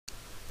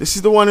This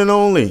is the one and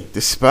only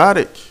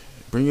Despotic.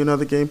 Bring you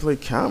another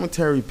gameplay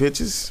commentary,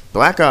 bitches.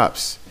 Black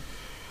Ops.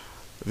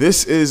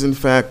 This is, in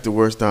fact, the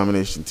worst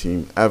domination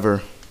team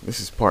ever. This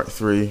is part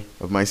 3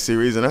 of my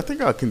series, and I think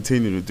I'll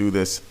continue to do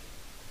this.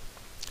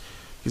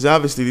 Because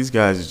obviously these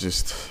guys are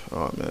just,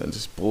 oh man,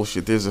 just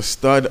bullshit. There's a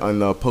stud on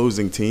the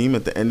opposing team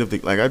at the end of the,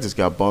 like I just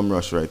got bum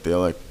rush right there.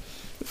 Like,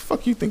 the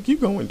fuck you think you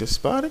going,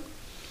 Despotic?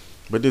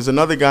 But there's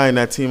another guy in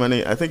that team,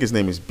 I think his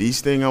name is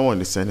Beasting. I wanted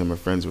to send him a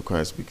friend's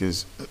request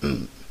because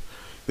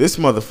this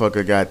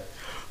motherfucker got,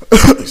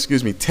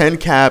 excuse me, 10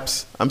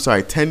 caps,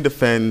 10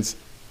 defends,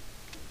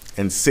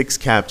 and 6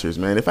 captures,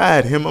 man. If I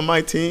had him on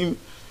my team,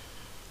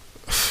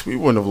 we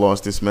wouldn't have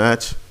lost this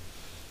match.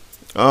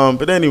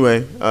 But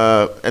anyway,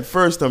 at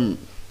first I'm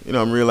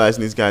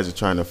realizing these guys are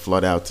trying to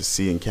flood out to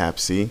C and cap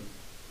C.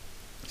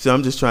 So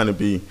I'm just trying to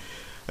be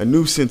a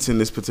nuisance in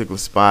this particular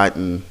spot,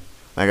 and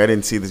like I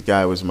didn't see this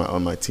guy was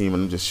on my team,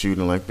 and I'm just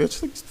shooting like,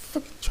 bitch, like,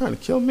 fucking trying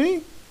to kill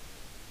me.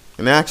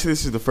 And actually,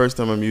 this is the first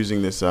time I'm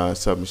using this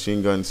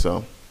submachine gun,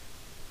 so,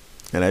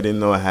 and I didn't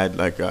know I had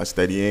like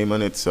steady aim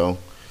on it, so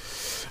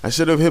I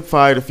should have hip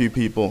fired a few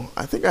people.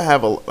 I think I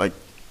have like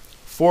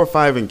 4 or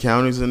 5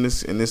 encounters in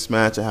this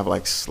match. I have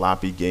like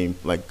sloppy game,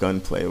 like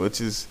gunplay,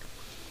 which is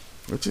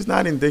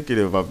not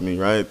indicative of me,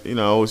 right? I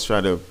always try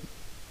to,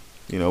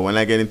 when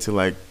I get into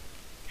like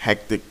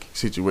hectic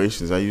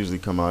situations, I usually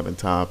come out on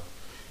top.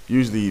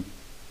 Usually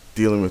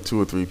dealing with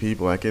 2 or 3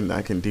 people, I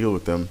can deal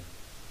with them.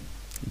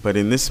 But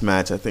in this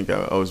match, I think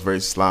I was very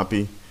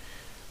sloppy.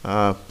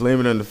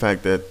 Blame it on the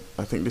fact that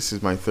I think this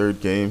is my 3rd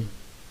game.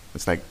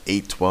 It's like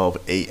 8:12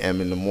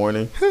 a.m. in the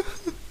morning. But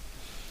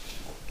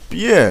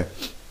yeah,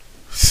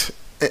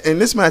 in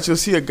this match, you'll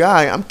see a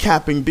guy, I'm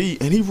capping B,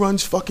 and he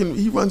runs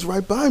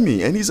right by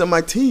me, and he's on my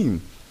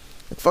team.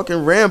 Like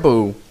fucking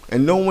Rambo,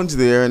 and no one's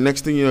there, and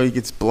next thing you know, he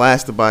gets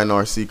blasted by an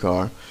RC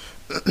car.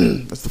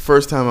 That's the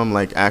first time I'm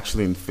like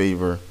actually in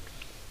favor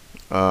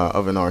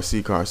of an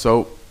RC car.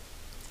 So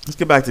let's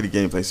get back to the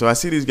gameplay. So I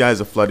see these guys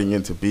are flooding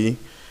into B,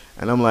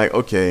 and I'm like,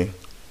 okay,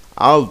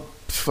 I'll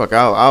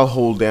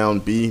hold down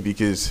B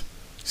because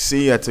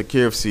C, I took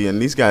care of C,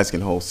 and these guys can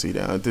hold C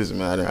down. It doesn't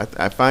matter.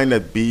 I find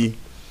that B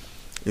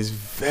is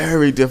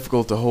very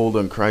difficult to hold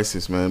on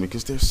Crisis, man,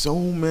 because there's so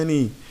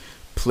many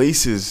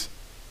places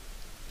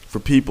for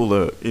people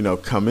to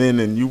come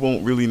in, and you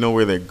won't really know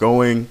where they're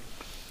going.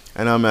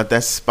 And I'm at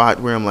that spot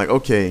where I'm like,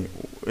 okay,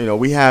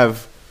 we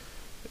have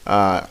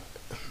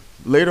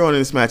later on in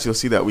this match, you'll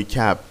see that we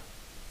cap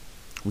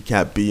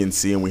B and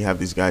C, and we have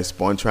these guys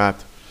spawn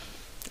trapped,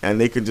 and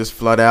they can just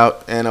flood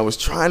out. And I was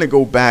trying to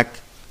go back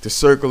to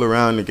circle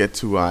around to get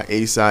to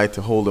A side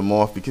to hold them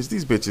off, because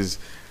these bitches,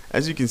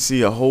 as you can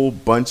see, a whole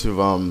bunch of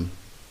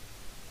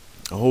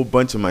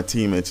my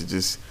teammates are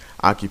just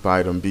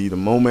occupied on B. The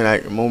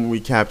moment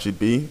we captured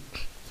B,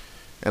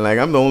 and like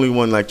I'm the only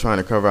one like trying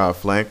to cover our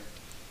flank.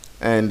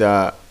 And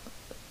the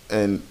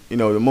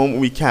moment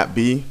we cap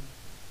B,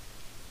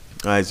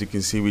 as you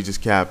can see, we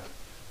didn't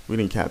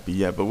cap B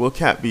yet, but we'll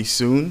cap B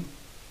soon.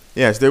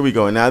 Yes, there we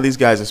go. And now these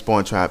guys are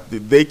spawn trapped.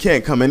 They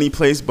can't come any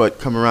place but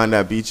come around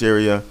that beach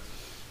area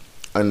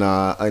on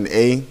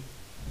A.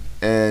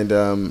 And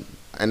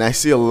I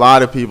see a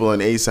lot of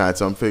on A side,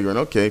 so I'm figuring,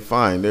 okay,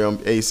 fine, they're on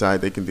A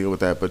side, they can deal with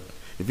that. But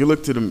if you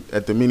look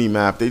at the mini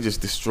map, they just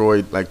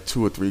destroyed like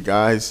 2 or 3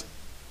 guys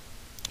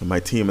on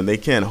my team, and they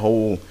can't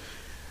hold.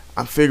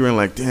 I'm figuring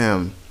like,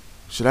 damn,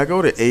 should I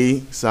go to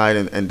A side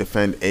and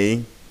defend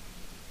A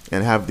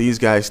and have these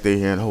guys stay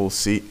here and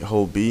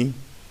hold B?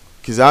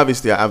 Because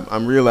obviously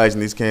I'm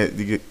realizing these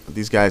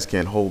guys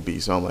can't hold B,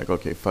 so I'm like,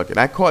 okay, fuck it.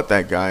 I caught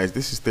that, guys.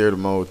 This is theater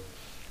mode.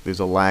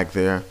 There's a lag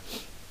there.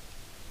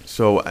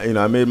 So,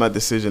 I made my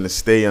decision to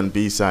stay on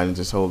B side and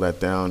just hold that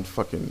down.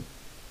 Fucking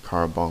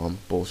car bomb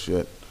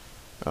bullshit.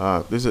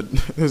 There's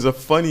a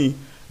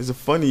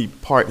funny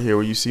part here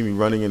where you see me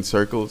running in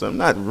circles. I'm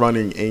not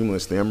running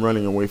aimlessly. I'm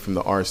running away from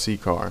the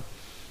RC car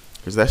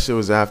because that shit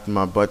was after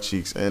my butt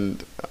cheeks.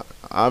 And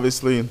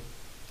honestly,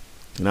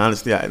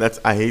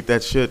 I hate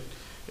that shit.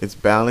 It's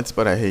balanced,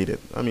 but I hate it.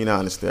 I mean,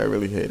 honestly, I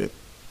really hate it.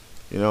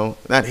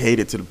 Not hate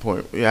it to the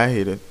point. Yeah, I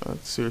hate it.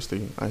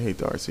 Seriously, I hate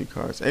the RC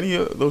cars. Any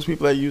of those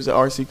people that use the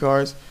RC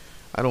cars,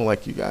 I don't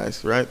like you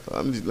guys, right?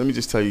 Let me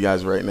just tell you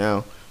guys right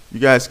now. You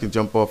guys can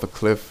jump off a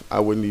cliff. I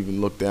wouldn't even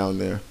look down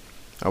there.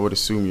 I would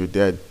assume you're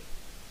dead.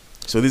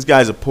 So these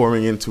guys are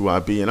pouring into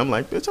B, and I'm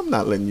like, bitch, I'm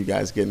not letting you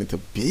guys get into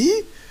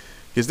B,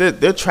 because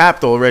they're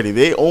trapped already.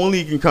 They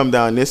only can come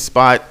down this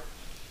spot,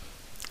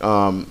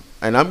 and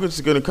I'm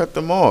just gonna cut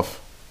them off.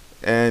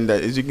 And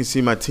as you can see,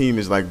 my team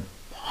is like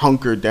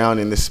hunkered down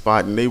in this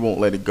spot, and they won't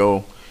let it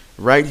go.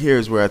 Right here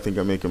is where I think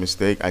I make a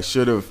mistake. I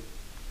should have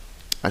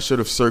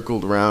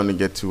circled around and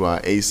get to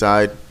A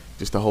side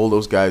just to hold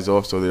those guys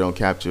off so they don't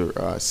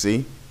capture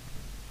C.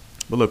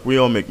 But look, we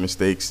all make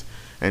mistakes.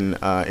 And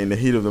in the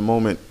heat of the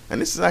moment,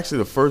 and this is actually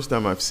the first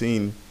time I've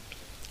seen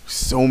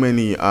so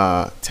many,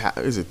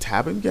 is it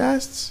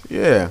Tabenghasts?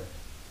 Yeah,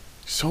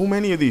 so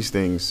many of these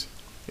things.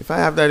 If I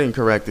have that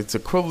incorrect, it's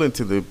equivalent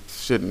to the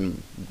shit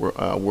in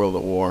World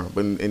at War.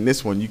 But in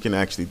this one, you can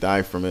actually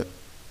die from it.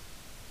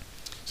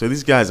 So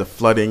these guys are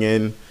flooding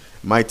in.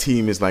 My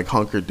team is like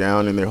hunkered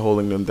down and they're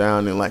holding them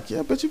down. They're like,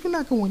 yeah, but you're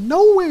not going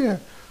nowhere.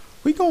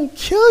 We gonna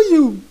kill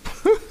you.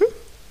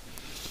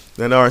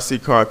 Then the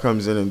RC car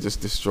comes in and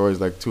just destroys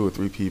like 2 or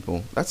 3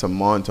 people. That's a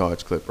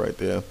montage clip right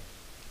there.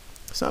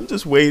 So I'm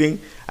just waiting.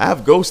 I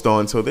have Ghost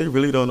on, so they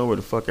really don't know where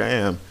the fuck I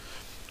am.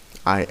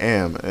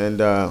 And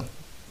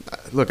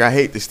look, I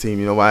hate this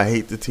team. You know why I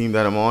hate the team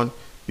that I'm on?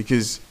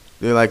 Because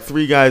there are like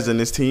 3 guys in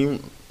this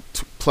team,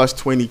 plus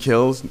 20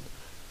 kills,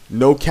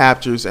 no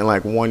captures, and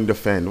like 1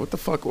 defend. What the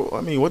fuck?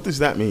 I mean, what does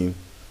that mean?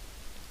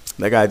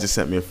 That guy just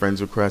sent me a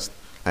friend's request.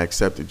 I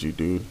accepted you,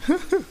 dude.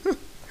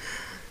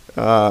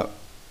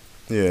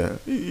 Yeah,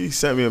 he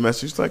sent me a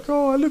message like,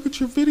 oh, I look at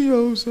your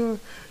videos.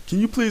 Can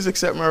you please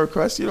accept my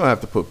request? You don't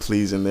have to put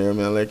please in there,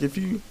 man. Like, if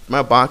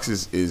my box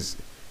is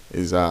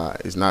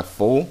not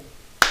full,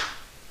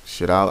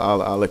 shit,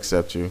 I'll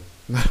accept you.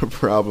 Not a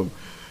problem.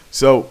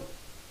 So,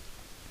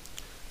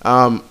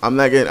 I'm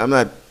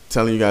not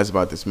telling you guys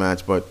about this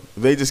match, but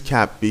they just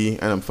capped B,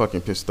 and I'm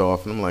fucking pissed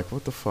off. And I'm like,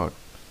 what the fuck?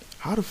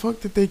 How the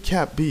fuck did they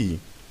cap B?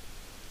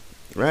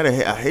 Right?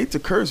 I hate to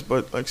curse,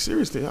 but like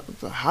seriously,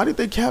 how did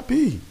they cap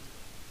B?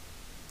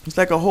 It's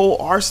like a whole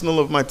arsenal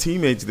of my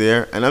teammates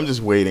there, and I'm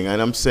just waiting.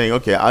 And I'm saying,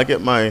 okay, I get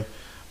my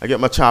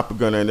chopper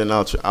gunner, and then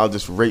I'll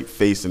just rape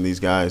face in these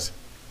guys,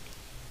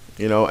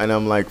 you know. And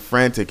I'm like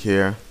frantic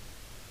here,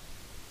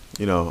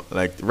 you know.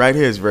 Like right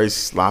here is very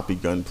sloppy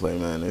gunplay,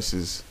 man. This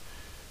is,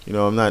 you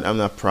know, I'm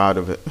not proud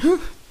of it.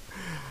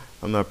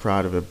 I'm not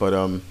proud of it, but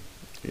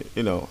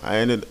you know, I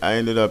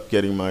ended up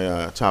getting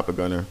my chopper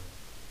gunner,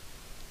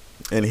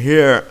 and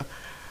here,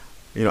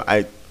 you know,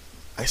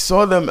 I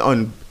saw them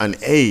on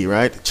A,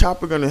 right? The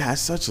chopper gunner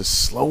has such a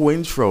slow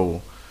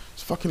intro.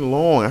 It's fucking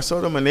long. I saw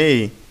them on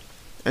A,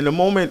 and the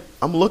moment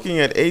I'm looking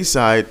at A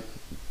side,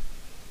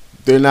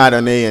 they're not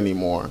on A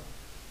anymore.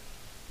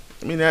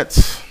 I mean,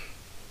 that's,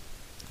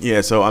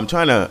 yeah, so I'm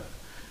trying to,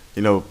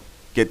 you know,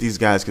 get these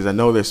guys because I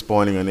know they're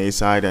spawning on A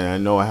side, and I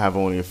know I have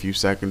only a few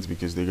seconds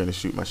because they're going to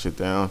shoot my shit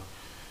down.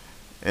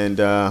 And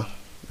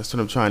that's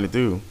what I'm trying to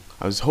do.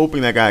 I was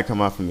hoping that guy would come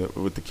out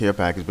with the care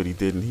package, but he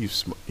didn't.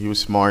 He was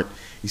smart.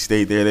 He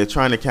stayed there. They're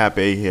trying to cap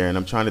A here, and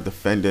I'm trying to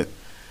defend it.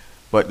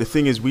 But the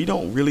thing is, we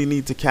don't really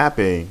need to cap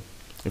A.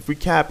 If we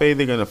cap A,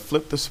 they're going to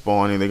flip the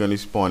spawn, and they're going to be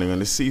spawning on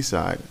the C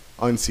side,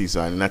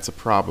 and that's a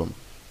problem.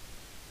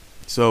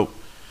 So,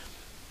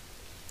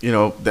 you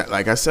know, that,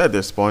 like I said,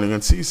 they're spawning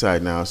on C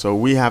side now. So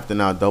we have to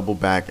now double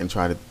back and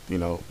try to, you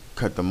know,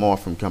 cut them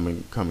off from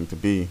coming to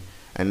B.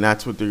 And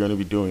that's what they're going to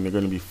be doing. They're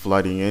going to be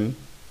flooding in.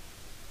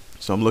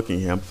 So I'm looking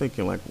here. I'm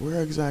thinking, like,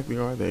 where exactly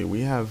are they?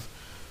 We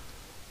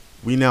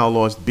now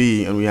lost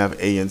B, and we have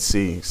A and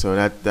C. So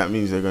that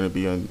means they're going to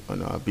be on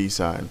B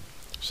side.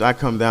 So I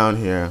come down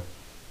here.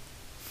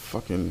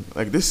 Fucking,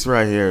 like, this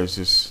right here is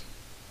just,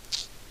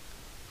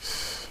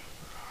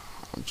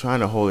 I'm trying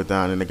to hold it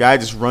down. And the guy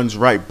just runs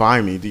right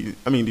by me. Do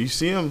you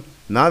see him?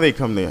 Now they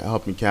come to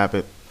help me cap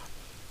it.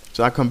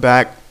 So I come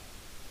back,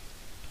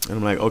 and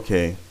I'm like,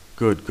 okay,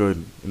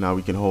 good. Now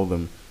we can hold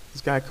them. This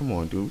guy, come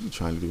on, dude. What you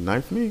trying to do?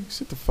 Knife me?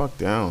 Sit the fuck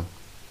down.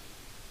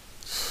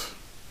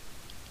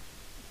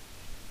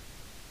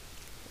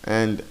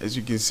 And as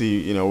you can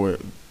see, you know,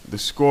 the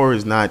score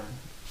is not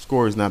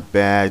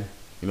bad.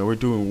 You know, we're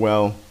doing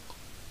well.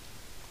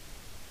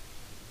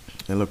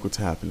 And look what's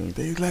happening.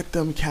 They let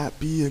them cap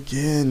B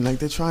again. Like,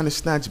 they're trying to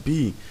snatch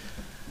B.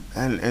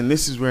 And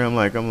this is where I'm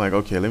like,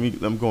 okay,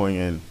 I'm going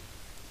in.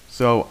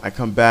 So I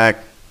come back,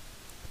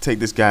 take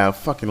this guy out.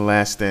 Fucking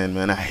last stand,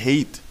 man. I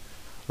hate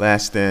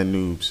last stand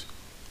noobs.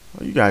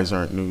 Well, you guys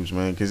aren't noobs,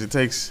 man, because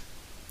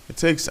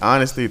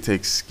honestly, it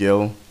takes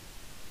skill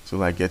to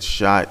like get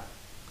shot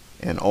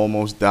and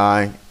almost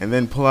die, and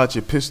then pull out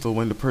your pistol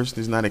when the person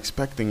is not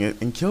expecting it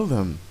and kill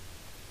them.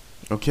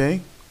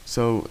 Okay?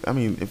 So, I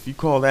mean, if you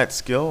call that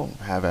skill,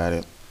 have at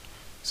it.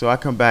 So I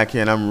come back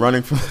here and I'm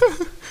running from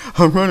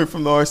I'm running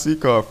from the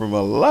RC car for my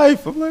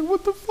life. I'm like,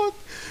 what the fuck?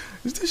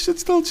 Is this shit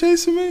still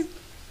chasing me?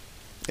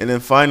 And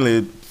then finally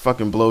it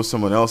fucking blows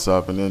someone else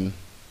up, and then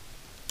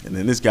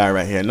this guy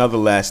right here, another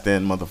last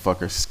stand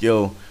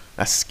motherfucker,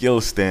 that's skill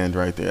stand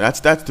right there.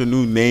 That's the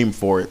new name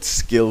for it,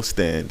 skill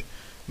stand,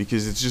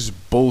 because it's just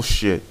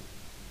bullshit.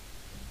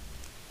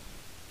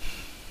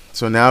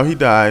 So now he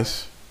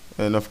dies,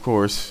 and of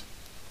course,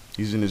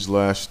 he's in his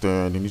last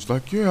stand, and he's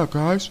like, yeah,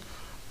 guys.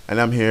 And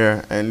I'm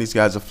here, and these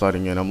guys are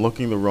flooding in. I'm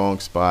looking the wrong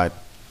spot.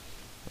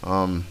 There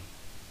are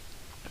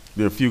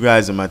a few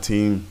guys in my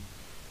team,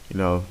 you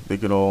know, they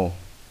could all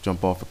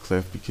jump off a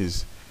cliff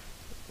because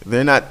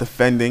they're not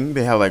defending.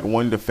 They have like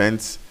one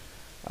defend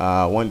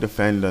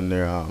on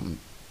their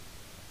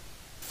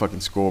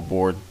fucking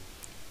scoreboard,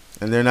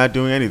 and they're not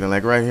doing anything.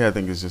 Like right here, I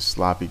think it's just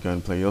sloppy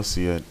gunplay. You'll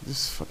see it.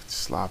 This is fucking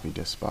sloppy,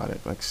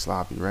 DESPOTIC, like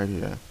sloppy right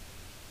here.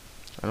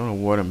 I don't know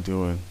what I'm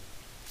doing.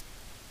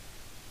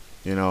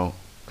 You know,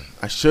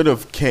 I should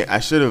have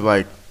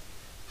like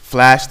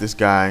flashed this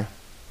guy.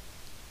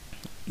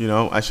 You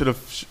know, I should have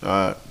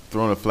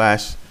thrown a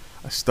flash,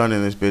 a stun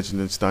in this bitch, and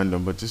then stunned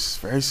him. But just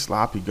very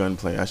sloppy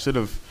gunplay. I should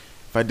have.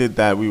 If I did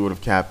that, we would have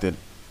capped it.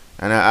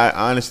 And I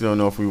honestly don't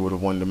know if we would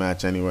have won the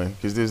match anyway.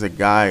 Because there's a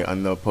guy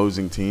on the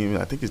opposing team.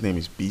 I think his name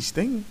is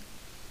Beasting?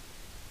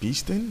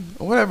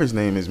 Or whatever his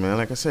name is, man.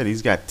 Like I said,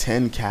 he's got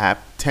 10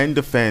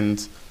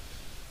 defends.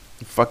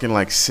 Fucking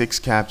like 6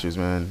 captures,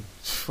 man.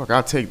 Fuck,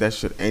 I'll take that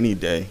shit any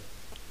day.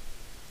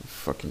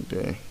 Fucking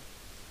day.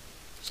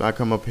 So I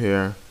come up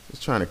here.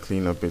 Just trying to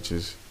clean up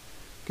bitches.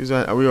 Because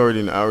I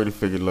already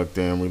figured, look,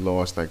 damn, we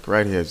lost. Like,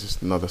 right here,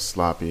 just another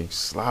sloppy.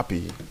 Just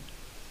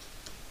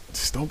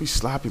don't be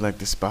sloppy like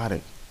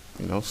Despotic.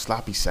 You know,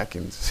 sloppy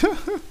seconds.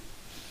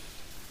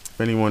 If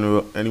anyone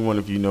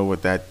of you know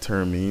what that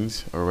term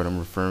means or what I'm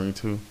referring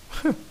to,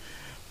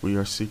 we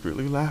are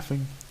secretly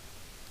laughing.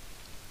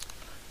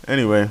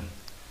 Anyway,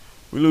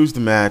 we lose the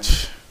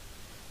match.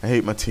 I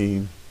hate my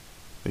team.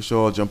 They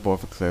should all jump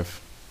off a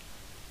cliff.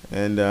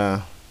 And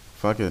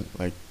fuck it,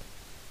 like,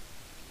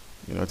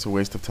 you know, it's a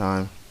waste of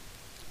time.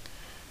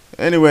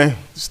 Anyway,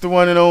 it's the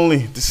one and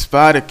only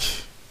Despotic.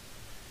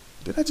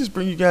 Did I just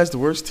bring you guys the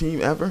worst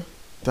team ever?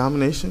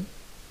 Domination?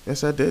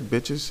 Yes, I did,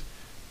 bitches.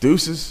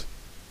 Deuces.